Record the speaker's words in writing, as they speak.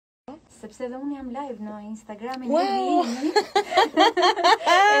sepse edhe unë jam live në Instagramin Wow!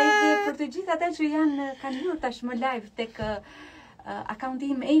 Për të gjithë ata që kanë hyrë tashmë live tek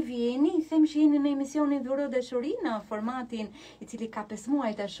akaunti im Jeni, them që jeni në emisionin Dhuro Dashuri në formatin i cili ka 5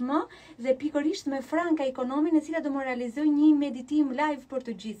 muaj tashmë dhe pikërisht me Franka Ikonomi, e cila do më realizoj një meditim live për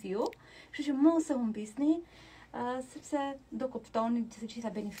të gjithë ju. Kështu që mos e humbisni, sepse do kuptoni të gjitha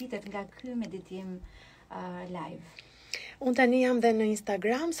benefitet nga ky meditim live. Unë tani jam dhe në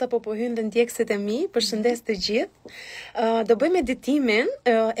Instagram, sapo po hyn dhe ndjekësit e mi, përshëndes të gjithë. Do bëj meditimin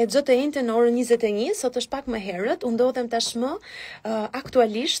e çdo të njëjtën në orën 21, sot është pak më herët. Unë ndodhem tashmë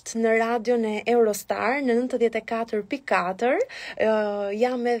aktualisht në radion e Eurostar në 94.4.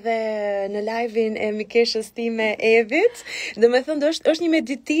 Jam edhe në live-in e mikeshës time Evit. Domethënë është një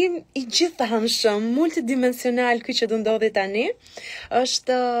meditim i gjithëanshëm, multidimensional ky që do ndodhi tani.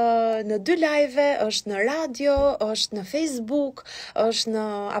 Është në 2 live, është në radio, është në Facebook, është në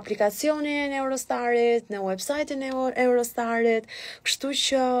aplikacionin e Eurostarit, në website-in e Eurostarit, kështu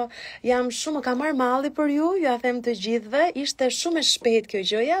që jam shumë, ka marrë malli për ju ja them të gjithëve, ishte shumë e shpejt kjo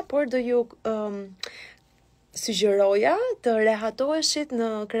gjëja, por do ju sugjeroja të rehatoheshit në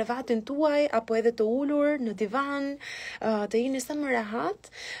krevatin tuaj apo edhe të ulur në divan, të jeni sa më rehat,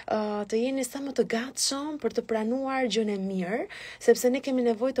 të jeni sa më të gatshëm për të pranuar gjën e mirë, sepse ne kemi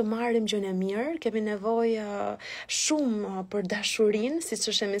nevojë të marrim gjën e mirë, kemi nevojë shumë për dashurinë, siç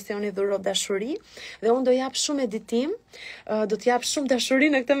është emisioni Dhuro Dashuri, dhe unë do jap shumë meditim, do të jap shumë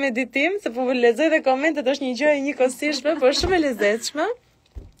dashuri në këtë meditim, se po lexoj dhe komentet, është një gjë e njëkohësishme, por shumë e lezetshme.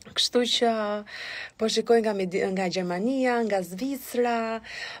 Kështu që po shikoj nga Gjermania, nga Zvicra,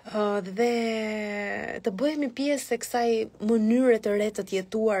 dhe të bëhemi pjesë e kësaj mënyre të re të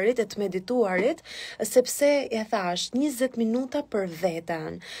jetuarit, e të medituarit, sepse e thash, 20 minuta për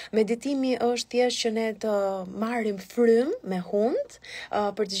veten. Meditimi është thjesht që ne të marrim frym me hund,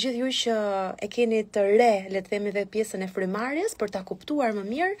 për të gjithë ju që e keni të re, le të themi dhe pjesën e frymarrjes, për ta kuptuar më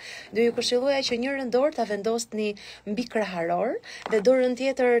mirë, do ju këshilloja që njërën dorë ta vendosni mbi kraharor dhe dorën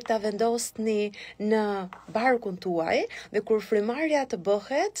tjetër ta vendosni në barkun tuaj, dhe kur frymarrja të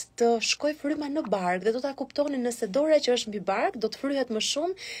bëhet, të shkoj fryma në bark dhe do ta kuptoni nëse dora që është mbi bark do të fryhet më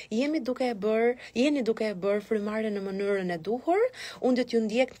shumë, jeni duke e bërë frymarrjen në mënyrën e duhur. Unë do t'ju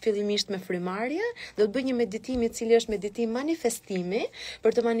ndjek fillimisht me frymarrje, do të bëj një meditim i cili është meditim manifestimi,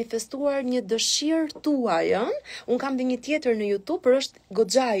 për të manifestuar një dëshirë tuaj. Unë kam dhe një tjetër në YouTube, por është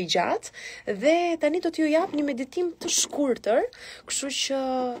goxha i gjatë, dhe tani do t'ju jap një meditim të shkurtër, kështu që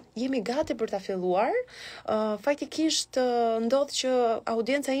jemi gati për ta filluar. Faktikisht ndodh që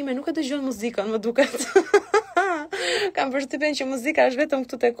audienca ime nuk e dëgjon muzikën, më duket. Kam përshtypjen që muzika është vetëm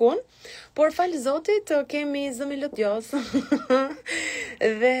këtu tek unë, por fal Zotit kemi zë melodios.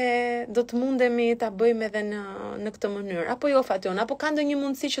 Dhe do të mundemi ta bëjmë edhe në këtë mënyrë. Apo jo Fation, apo ka ndonjë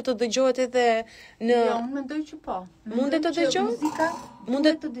mundësi që të dëgjohet edhe në Jo, unë mendoj që po. Mundet të dëgjohet? Muzika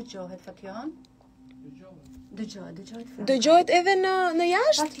mundet të dëgjohet, Fation. Dëgjohet edhe në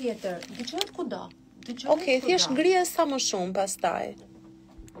jashtë? Patjetër, dëgjohet kudo. Okej, thjesht ngrihe sa më shumë pastaj.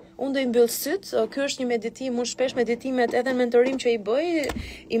 Unë do i mbyll syt, ky është një meditim, unë shpesh meditimet edhe në mentorim që i bëj,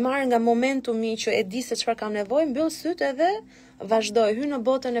 i marr nga momentumi që e di se çfarë kam nevojë, mbyll syt edhe vazhdoj, hy në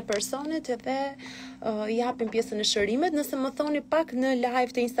botën e personit edhe japim pjesën e shërimit. Nëse më thoni pak në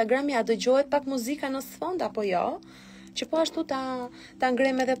live të Instagrami, a dëgjohet pak muzika në sfond apo jo? Që po ashtu ta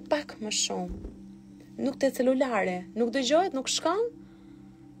ngrem edhe pak më shumë. Nuk te celulare, nuk dëgjohet, nuk shkon?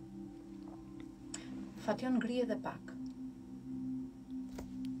 Fation ngri edhe pak.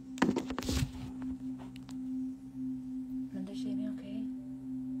 Mendoj që jemi okay.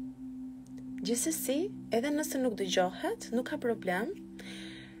 Gjithsesi, edhe nëse nuk dëgjohet, nuk ka problem,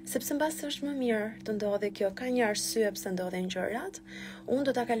 sepse mbasi është më mirë të ndodhi kjo, ka një arsye pse ndodhin gjërat. Unë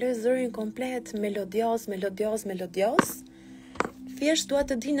do ta kaloj zërin komplet melodios. Thjesht dua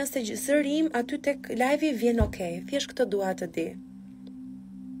të di nëse zëri im aty tek live-i vjen okay. Thjesht këtë dua të di.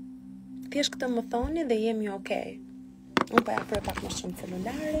 Thjesht këtë më thoni dhe jemi okay. Unë po ja afroj pak më shumë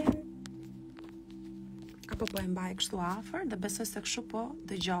celularin. Apo po e mbaj kështu afër dhe besoj se kështu po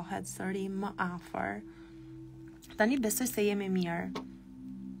dëgjohet zëri më afër. Tani besoj se jemi mirë.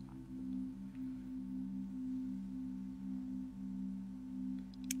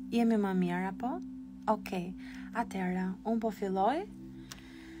 Jemi më mirë apo? Okej. Atëra, unë po filloj.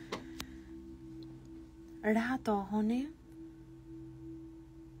 Rahatohuni.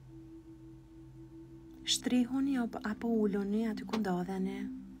 Shtrihuni apo uluni aty ku ndodheni.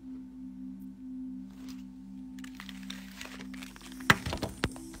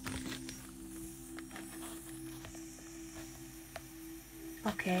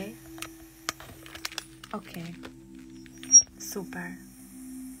 Okej. Super.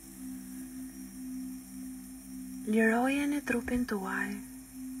 Liroje në trupin tuaj.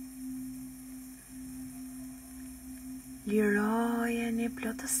 Liroje në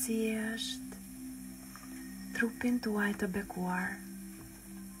plotësisht trupin tuaj të bekuar.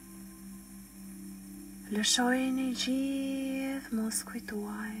 Lëshoje në gjithë muskujt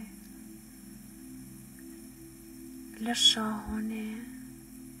tuaj. Lëshohuni.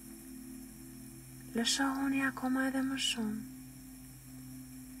 Lëshohuni akoma edhe më shumë.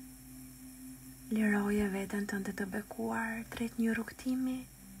 Liroje veten tënde të bekuar drejt një rrugtimi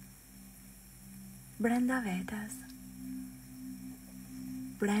brenda vetes.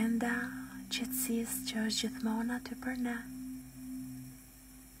 Brenda qetësisë që është gjithmonë aty për ne.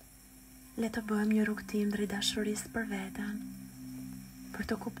 Le të bëjmë një rrugtim drejt dashurisë për veten, për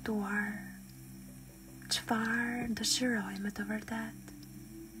të kuptuar çfarë dëshirojmë të vërtet.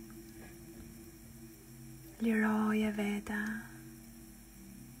 Liroje veta.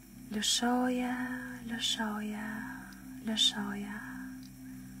 Lëshoje, lëshoje, lëshoje.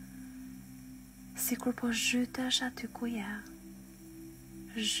 Sikur po zhytesh aty ku je.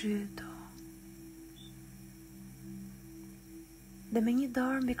 Zhyto. Dhe me një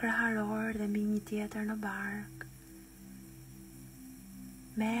dorë mbi kraharor dhe mbi një tjetër në bark.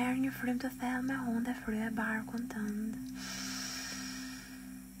 Merr një frymë të thellë me hund dhe frye barkun tënd.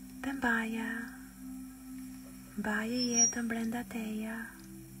 Dhe mbaje. Mbaje jetën brenda teje.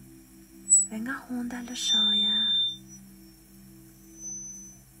 Dhe nga hunda lëshoja.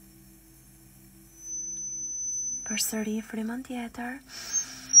 Përsëri frymën tjetër.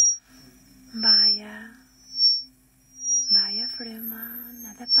 Mbaje. Mbaje frymën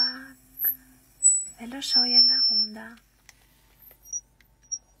edhe pak. Dhe lëshoja nga hunda.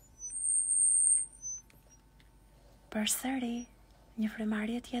 Përsëri një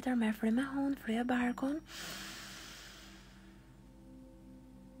frymarrje tjetër me frymë hund, frye barkun.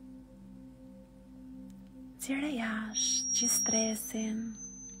 Nxjerrë jashtë gjithë stresin.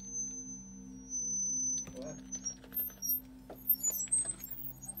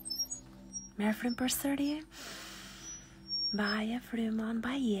 Merr frymë përsëri. Mbaje frymën,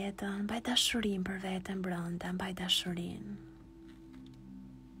 mbaj jetën, mbaj dashurinë për veten brenda, mbaj dashurinë.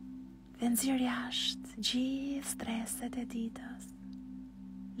 Dhe nxjerr jashtë gjithë streset e ditës.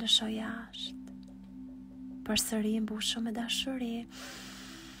 Lësho jashtë. Përsëri mbushu me dashuri.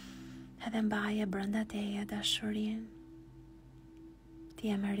 Edhe mbaje brenda teje dashurin. Ti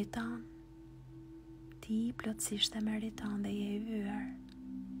e meriton. Ti plotësisht e meriton dhe je i vyer.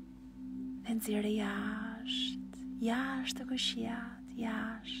 Dhe nxjerrë jashtë, jashtë të kushijat,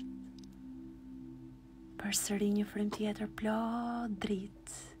 jashtë. Përsëri një frymë tjetër plot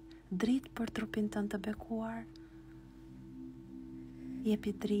dritë. Dritë për trupin tënd të bekuar.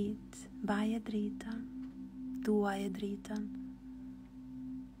 Jepi dritë, mbaje dritën, duaje dritën.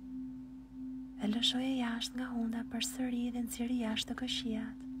 Dhe lëshoje jashtë nga hunda përsëri dhe nxjerrë jashtë të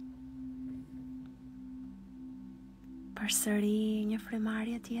kushijat. Përsëri një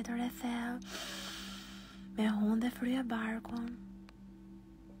frymarrje tjetër e thellë me hund dhe frye barkun.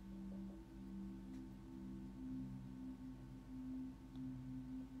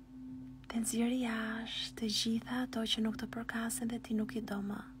 Dhe nxjerrë jashtë të gjitha ato që nuk të përkasin dhe ti nuk i do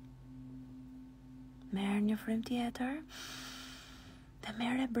më. Merr një frymë tjetër dhe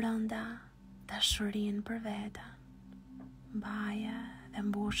merr e brenda dashurinë për veten. Mbaje dhe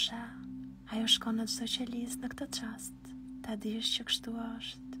mbushe. Ajo shkon në çdo qelis në këtë çast. Ta dish që kështu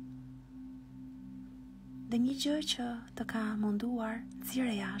është. Dhe një gjë që të ka munduar,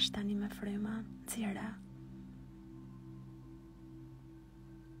 nxjerrë jashtë tani me frymën, nxjerrë.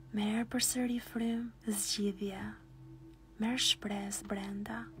 Merr përsëri frymë, zgjidhje. Merr shpresë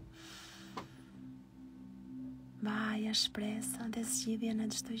brenda. Mbaje shpresën dhe zgjidhjen e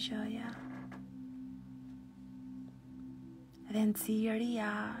çdo gjëje. Dhe nxjerrë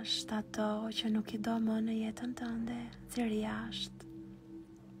jashtë ato që nuk i do më në jetën tënde. Nxjerrë jashtë.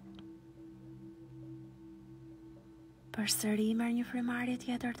 Përsëri merr një frymarrje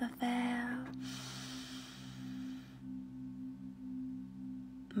tjetër të thellë.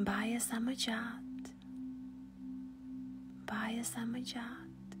 Mbaje sa më gjatë. Mbaje sa më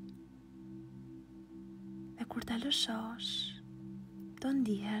gjatë. Dhe kur ta lëshosh, do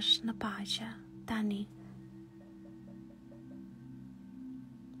ndihesh në paqe tani.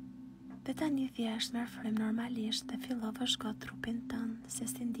 Dhe tani thjesht merr frymë normalisht dhe fillo vëzhgo trupin tënd se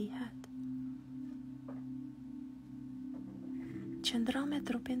si ndihet. Qëndro me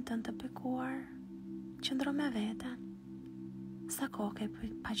trupin tënd të bekuar, qëndro me veten. Sa kohë ke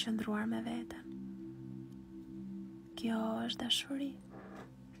pa qëndruar me veten? Kjo është dashuri.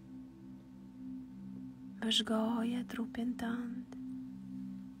 Vëzhgoje trupin tënd.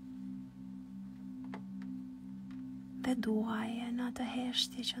 Dhe duaje në atë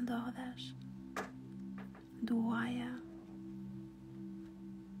heshtje që ndodhesh. Duaje.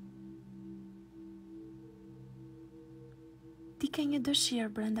 Ti ke një dëshirë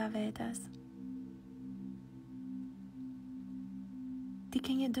brenda vetes. Ti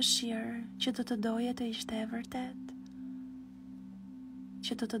ke një dëshirë që do të doje të ishte e vërtet,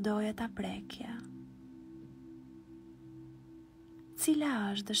 që do të doje ta prekje. Cila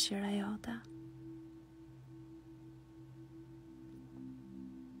është dëshira jote?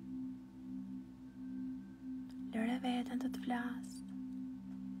 Lëre veten të flasë.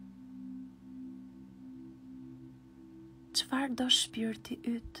 Çfarë do shpirti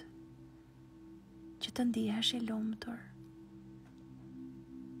yt që të ndihesh i lumtur?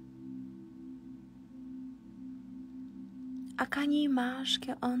 A ka një imazh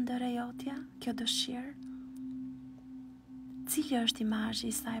kjo ëndër e jotja, kjo dëshirë? Cili është imazhi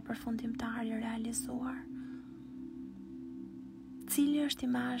i saj përfundimtar i realizuar? Cili është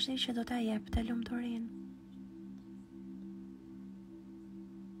imazhi që do ta jepte lumturinë?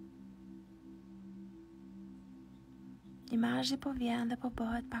 Imazhi po vjen dhe po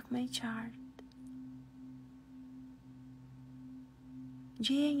bëhet pak më i qartë.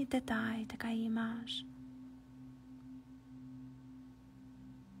 Gjeje një detaj tek ai imazh.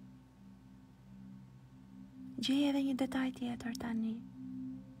 Gjeje edhe një detaj tjetër tani.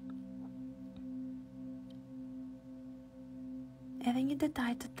 Edhe një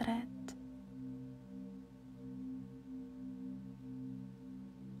detaj të tretë.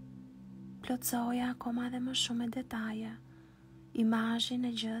 Plotësoja akoma dhe më shumë detaje, imazhin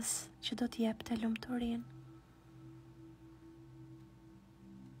e gjës që do të jepte lumturinë.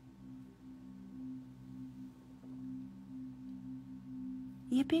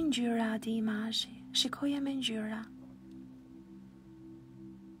 Jepi ngjyra atij imazhi, shikoje me ngjyra.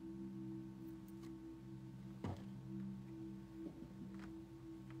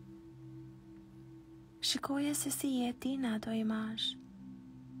 Shikoje se si je ti në ato imazh.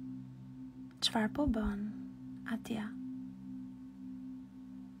 Çfarë po bën atje?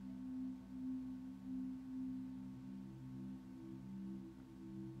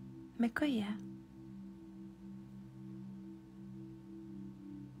 Me kë je?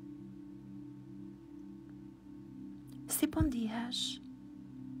 Si po ndihesh?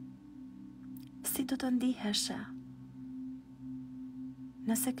 Si do të ndiheshe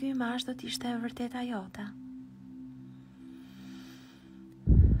nëse ky imazh do të ishte e vërteta jote?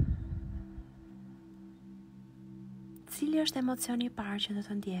 Cili është emocioni i parë që do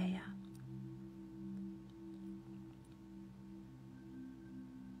të ndjeja?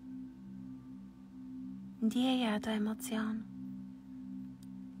 Ndjeja atë emocion.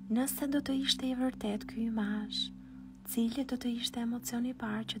 Nëse do të ishte i vërtet ky imazh, cili do të ishte emocioni i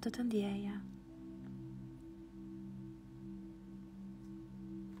parë që do të ndjeja?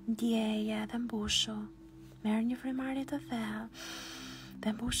 Ndjeja dhe mbushu. Merr një frymëmarrje të thellë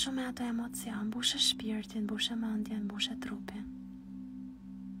dhe mbushu me ato emocion, mbushe shpirtin, mbushe mendjen, mbushe trupin.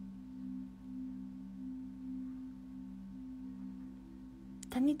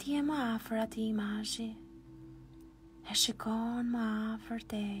 Tani ti je më afër atij imazhi. E shikon më afër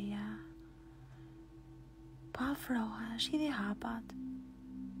teja. Po afrohesh, hidhi hapat.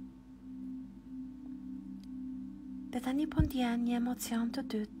 Dhe tani po ndjen një emocion të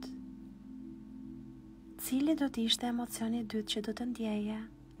dytë. Cili do të ishte emocioni i dytë që do të ndjeje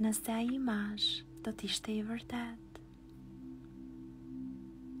nëse ai imazh do të ishte i vërtet?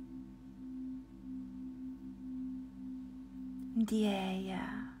 Ndjeje.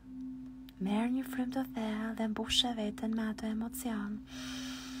 Merr një frymë të thellë dhe mbushe veten me ato emocion.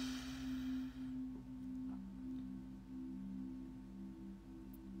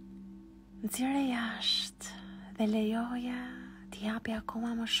 Nxjerrë jashtë dhe lejoja t'i japi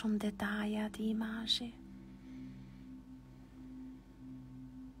akoma më shumë detaje atij imazhi.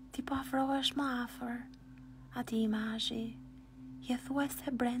 Ti po afrohesh më afër atij imazhi, je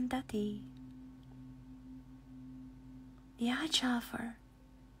thuajse brenda ti. Ja aq afër,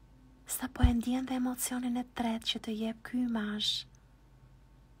 sa po e ndjen dhe emocionin e tretë që të jep ky imazh.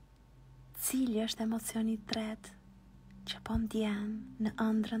 Cili është emocioni i tretë që po ndjen në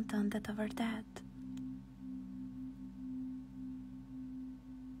ëndrrën tënde të vërtetë?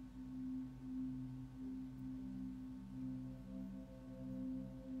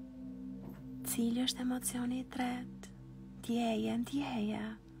 Cili është emocioni i tretë? Ndjeje.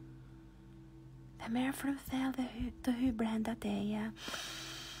 Dhe merr frymë thellë dhe të hy brenda teje.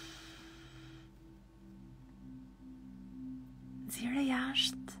 Nxjerrë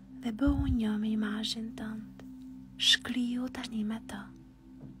jashtë dhe bëu një me imazhin tënd. Shkriu tani me të.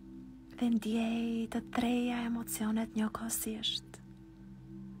 dhe ndjej të treja emocionet njëkohësisht.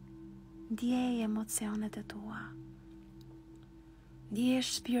 Ndjej emocionet e tua. Ndjej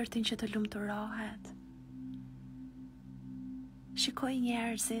shpirtin që të lumturohet. Shikoj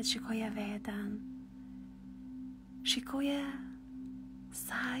njerëzit, shikoje veten. Shikoje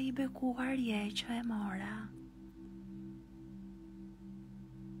sa i bekuar je që e mora.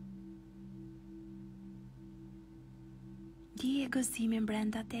 Ndjeje gëzimin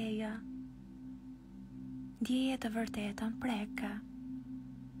brenda teje. Ndjeje të vërtetën preke.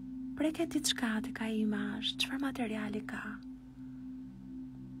 Preke diçka të ka imazh, çfarë materiali ka.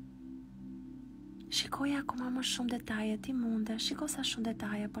 Shikoj akoma më shumë detaje, ti munde, shiko sa shumë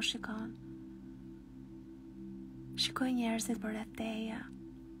detaje po shikon. Shikoj njerëzit përreth teje.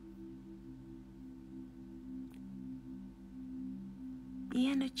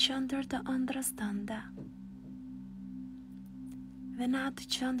 Je në qendër të ëndrrës tënde. Dhe në atë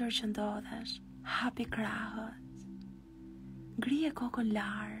qendër që ndodhesh, hapi krahët. Ngrije kokën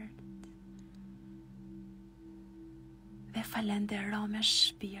lart. Dhe falendero me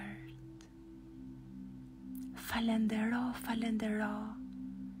shpirt. Falendero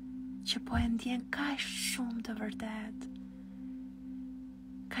që po e ndjen kaq shumë të vërtet.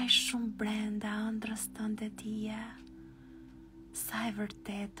 Kaq shumë brenda ëndrrës tënde tije. Sa e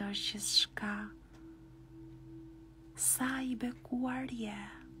vërtetë është gjithçka. Sa i bekuar je.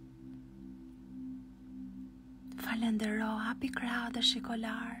 Falendero, hapi krahët dhe shiko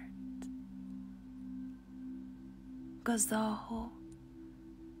lart. Gëzohu.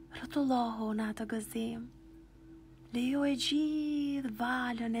 Rrotullohu në atë gëzim. Lejoj gjithë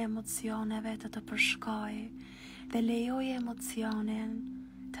valën e emocioneve të përshkoj dhe lejoj emocionin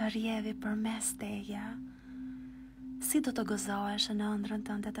të rjedhi përmes teje. Si do të gëzohesh në ëndrrën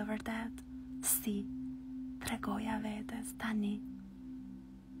tënde të vërtet? Si? Tregoja vetes tani.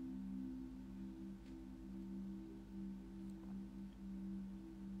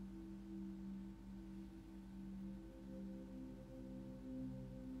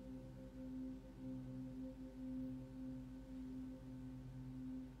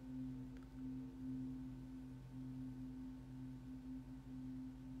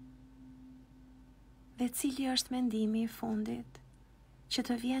 Dhe cili është mendimi i fundit që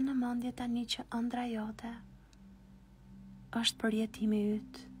të vjen në mendje tani që ëndra jote është përjetimi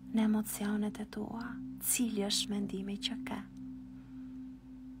yt në emocionet e tua? Cili është mendimi që ke?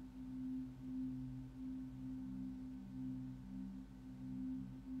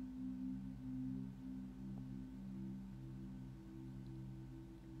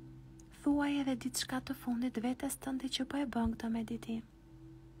 Thuaj edhe diçka të fundit vetes tënde që po e bën këtë meditim.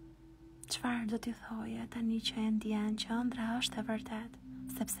 Çfarë do t'i thoje tani që e ndjen që ëndra është e vërtet,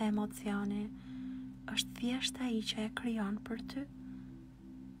 sepse emocioni është thjesht ai që e krijon për ty.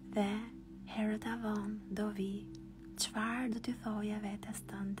 Dhe herët avon do vi, çfarë do t'i thoje vetes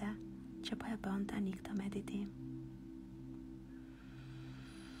tënde që po e bën tani këtë meditim.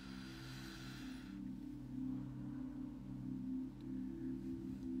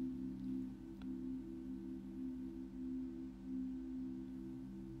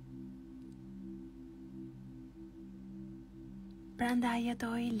 Prandaj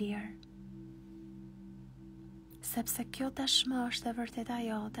jetoj i lirë, sepse kjo tashmë është e vërteta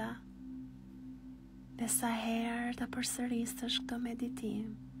jote, dhe sa herë të përsërisësh këtë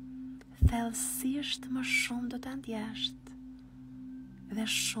meditim, thellësisht më shumë do ta ndjesh, dhe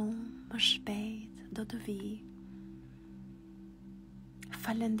shumë më shpejt do të vi.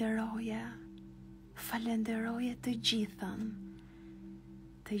 Falenderoje të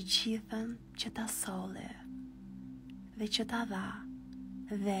gjithën që ta solli, dhe që ta dha,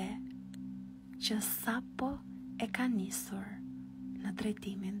 dhe që sapo e ka nisur në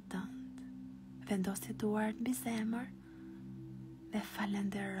drejtimin tënd. Vendosi duart mbi zemër dhe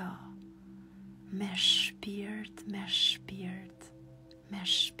falendero me shpirt, me shpirt, me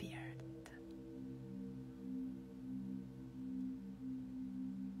shpirt.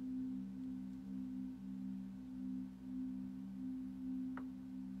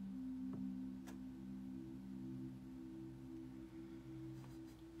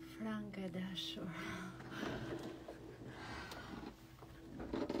 Franka dashur.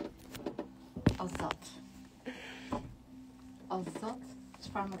 O Zot,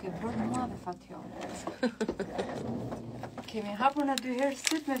 çfarë më ke bërë mua dhe fatjone. Kemi hapur në 2 herë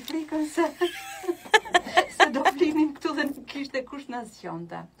syt me frikën se do flinim këtu dhe nuk kishte kush na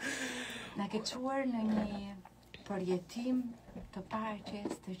zgjonte. Na ke çuar në një përjetim të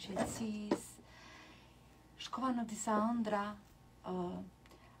paqes, të qetësisë. Shkova në disa ëndra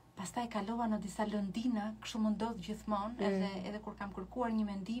Pastaj kalova në disa lëndina, kështu më ndodh gjithmonë, edhe kur kam kërkuar një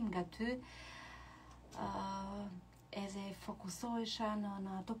mendim nga ty, edhe fokusohesha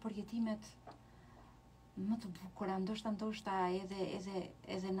në ato përjetimet më të bukura, ndoshta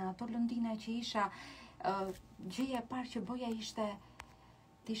edhe në ato lëndina që isha, gjëja e parë që bëja ishte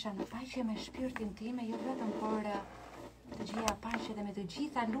të isha në paqe me shpirtin tim, jo vetëm por të gjëja e parë që dhe me të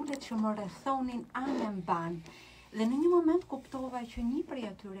gjitha lulet që më rrethonin anë mban. Dhe në një moment kuptova që një prej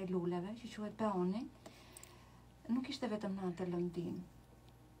atyre luleve, që quhet peoni, nuk ishte vetëm në atë lëndin,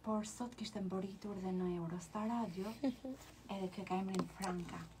 por sot kishte mbërritur dhe në Eurostar Radio, edhe kjo ka emrin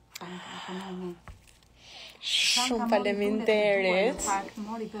Franka Ikonomi. Shumë faleminderit. Në fakt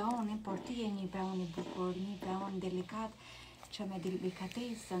mori peonin, por ti je një peon i bukur, një peon delikat, që me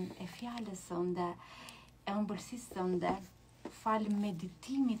delikatesën e fjalës sënde, e ëmbëlsisë sënde, fal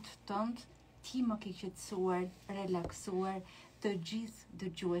meditimit tënd, ti më ke qetësuar, relaksuar të gjithë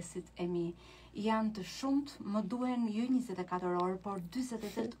dëgjuesit e mi. Janë të shumt, më duhen jo 24 orë, por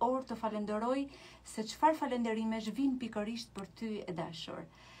 48 orë të falenderoj se çfarë falenderimesh vijnë pikërisht për ty e dashur.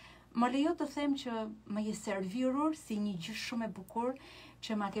 Më lejo të them që më je servirur si një gjë shumë e bukur,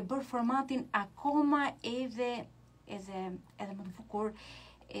 që ma ke bërë formatin akoma edhe më të bukur,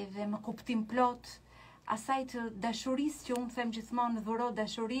 edhe më kuptim plot, asaj të dashurisë që unë them gjithmonë dhuro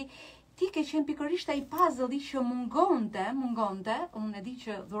dashuri. Ti ke qenë pikërisht ai puzzle-i që mungonte, unë e di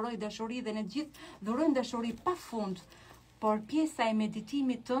që dhuroj dashuri dhe ne gjithë dhurojmë dashuri pafund, por pjesa e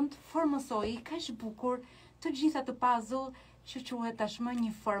meditimit tënd formosoi kaq bukur të gjitha të puzzle që quhet tashmë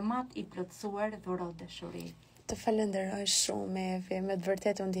një format i plotësuar dhuro dashuri. Të falenderoj shumë, Evi, me të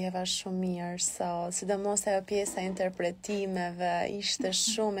vërtetë unë ndjeva shumë mirë sot, sidomos ajo pjesa e interpretimeve ishte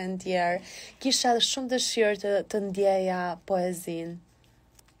shumë e ndjerë, kisha shumë dëshirë të ndjeja poezinë.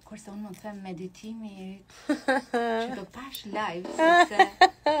 Kurse unë më të them meditimi që do pash live, sepse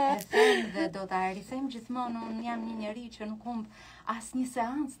e them dhe do ta rithejm gjithmonë, unë jam një njeri që nuk humb asnjë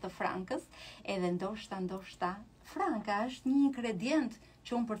seancë të Frankës, edhe ndoshta Franka është një ingredient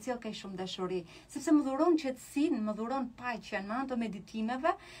që unë përcjell kaq shumë dashuri, sepse më dhuron qetësinë, më dhuron paqen me anë të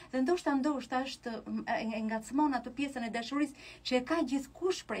meditimeve, dhe ndoshta është e ngacmon atë pjesën e dashurisë që e ka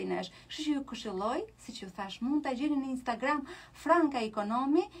gjithkush prej nesh. Kështu që ju këshilloj, siç ju thash, mund ta gjeni në Instagram Franka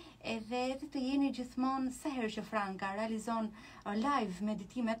Ikonomi, edhe të jeni gjithmonë sa herë që Franka realizon live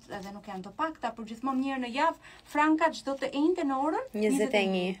meditimet, edhe nuk janë të pakta, por gjithmonë një herë në javë, Franka çdo të enjte në orën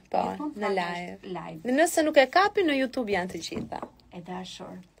 21, po, në live. Dhe nëse nuk e kapi në YouTube janë të gjitha. E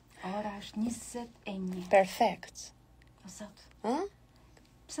dashur, ora është 21. Perfekt. Sot.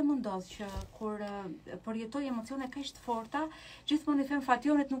 Pse më ndodh që kur përjetoj emocione kaq të forta, gjithmonë i them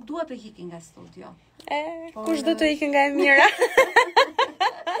Fationit nuk dua të hiqi nga studio. Kush do të ikë nga e mira?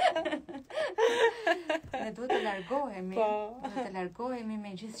 Ne duhet të largohemi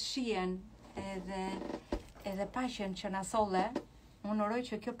me gjithë shijen edhe paqen që na solle. Unë uroj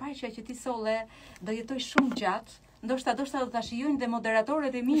që kjo paqja që ti solle do jetoj shumë gjatë. Ndoshta do ta shijojnë dhe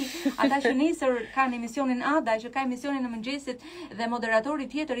moderatorët e mi, ata që nesër kanë emisionin Ada, që ka emisionin në mëngjesit, dhe moderatori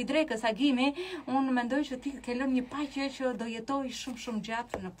tjetër i Drekës Agimi, unë mendoj që ti ke lënë një paqe që do jetoj shumë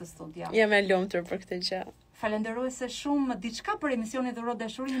gjatë në këtë studio. Jam e lumtur për këtë gjë. Falenderoj shumë diçka për emisionin Dhuro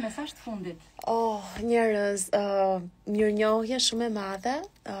Dashuri, një mesazh të fundit. Njerëz, mirënjohje shumë e madhe,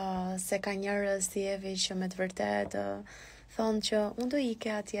 se ka njerëz si Evi që me të vërtetë thonë që unë do ike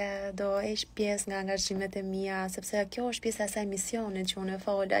atje, do esh pjesë nga angazhimet e mia, sepse kjo është pjesa e asaj misionit që unë e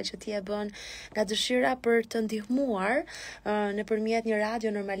fola, që ti e bën nga dëshira për të ndihmuar nëpërmjet një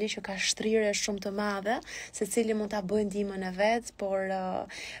radio normalisht që ka shtrirje shumë të madhe, secili mund ta bëjë ndihmën e vet, por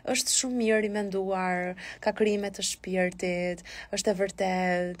është shumë mirë i menduar, ka krime të shpirtit, është e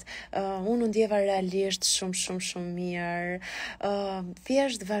vërtet. Unë u ndjeva realisht shumë mirë.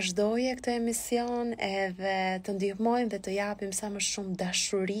 Thjesht vazhdoje këtë emision edhe të ndihmojmë dhe të japim sa më shumë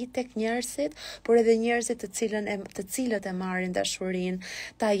dashuri tek njerëzit, por edhe njerëzit të cilët e marrin dashurinë,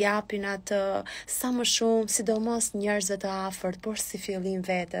 ta japin atë sa më shumë, sidomos njerëzve të afërt, por si fillim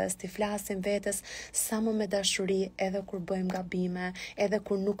vetes, ti flasim vetes sa më me dashuri, edhe kur bëjmë gabime, edhe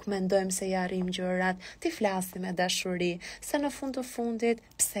kur nuk mendojmë se ja arrim gjërat, ti flasim me dashuri, se në fund të fundit,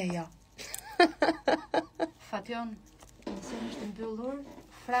 pse jo? Fation, nëse është mbyllur,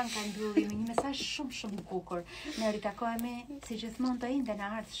 Franka mbylli me një mesazh shumë të bukur. Ne ritakohemi si gjithmonë të njëjtën e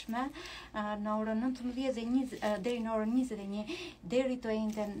ardhshme në orën 19 deri në orën 21, deri të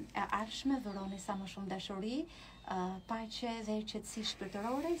njëjtën e ardhshme dhuroni sa më shumë dashuri, paqe dhe qetësi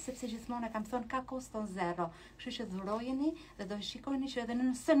shpirtërore, sepse gjithmonë kam thënë ka koston zero. Kështu që dhurojeni dhe do shikojeni që edhe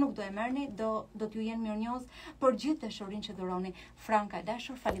nëse nuk do e merrni, do t'ju jenë mirënjohës për gjithë dashurinë që dhuroni. Franka,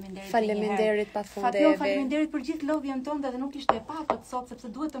 dashur, faleminderit. Faleminderit pafund. Faleminderit për gjithë lodhjen tënde dhe nuk ishte e pakët sot sepse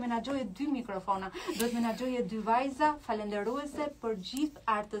duhet të menaxhoje 2 mikrofona, duhet menaxhoje 2 vajza, falenderuese për gjithë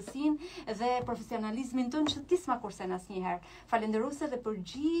artësinë dhe profesionalizmin tënd që ti s'ma kursen asnjëherë. Falenderuese dhe për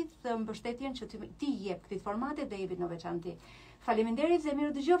gjithë mbështetjen që ti jep këtij formati dhe jepit në veçantë. Faleminderit dhe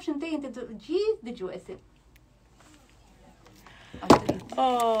mirë dëgjofshim te të gjithë dëgjuesit.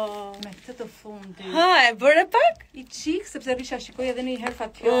 Me këtë të fundi. Ha, e bërë pak? I qik, sepse risha shikoj edhe një herë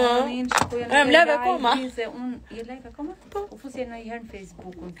Fationin, shikoj edhe një live akoma. Se unë je live akoma? Po. U fusje në një herë në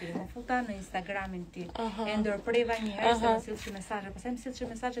Facebookun ti, u futa në Instagramin ti. E ndërpreva një herë se më sillshi mesazhe, pastaj më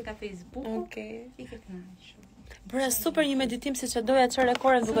sillshi mesazhe ka Facebooku. Okej. I ke kënaqur. Bëra super një meditim siç e doja çfarë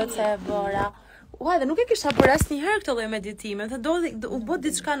rekordin duket se e bëra. Ua, dhe nuk e kisha bërë asnjëherë këtë lloj meditime. U bë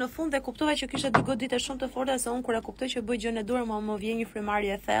diçka në fund dhe kuptova që kishte dy godite shumë të forta se unë kur e kuptoj që bëj gjën e duhur, më vjen një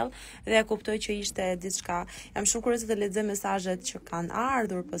frymarrje e thellë dhe e kuptoj që ishte diçka. Jam shumë kurioze të lexoj mesazhet që kanë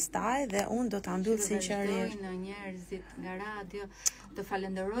ardhur pastaj dhe unë do ta mbyll sinqerisht. Në njerëzit nga radio të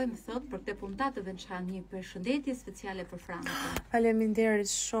falenderojmë thot për këtë puntat të veçantë, një përshëndetje speciale për Frankën. Faleminderit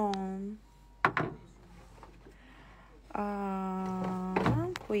shumë.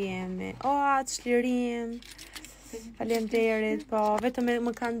 Ku jemi? Atë shlirim. Faleminderit, po, vetëm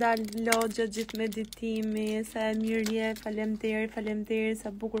më kanë dalë logja gjithë meditimi, sa e mirë je, faleminderit,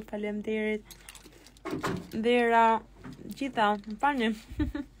 sa bukur, faleminderit. Dhera, gjitha, më falni.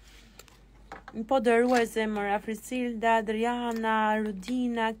 Po dëruar zemër, Afrisilda, Adriana,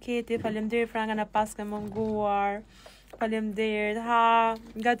 Rudina, Keti, faleminderit Franka na paske munguar. Faleminderit, ha,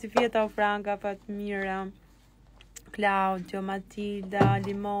 gati fjeta o Franka, pa të mira. Claudio, Matilda,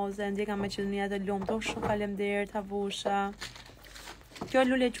 Limoza, ndjeka Maqedonia të lumtur, shumë faleminderit Havusha. Kjo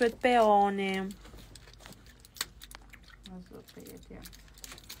lule quhet peoni.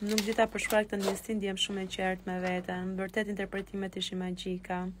 Nuk di ta përshkruaj këtë ndjesin, ndjem shumë e qartë me veten. Vërtet interpretimet ishin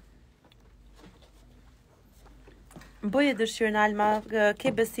magjika. Bëje dëshirën Alma, ke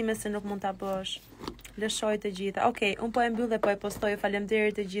besime se nuk mund ta bësh. Lëshoj të gjitha. Okej, unë po e mbyll dhe po e postoj.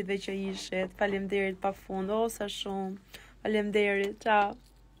 Faleminderit të gjithëve që ishit. Faleminderit pafund. O sa shumë. Faleminderit. Ciao.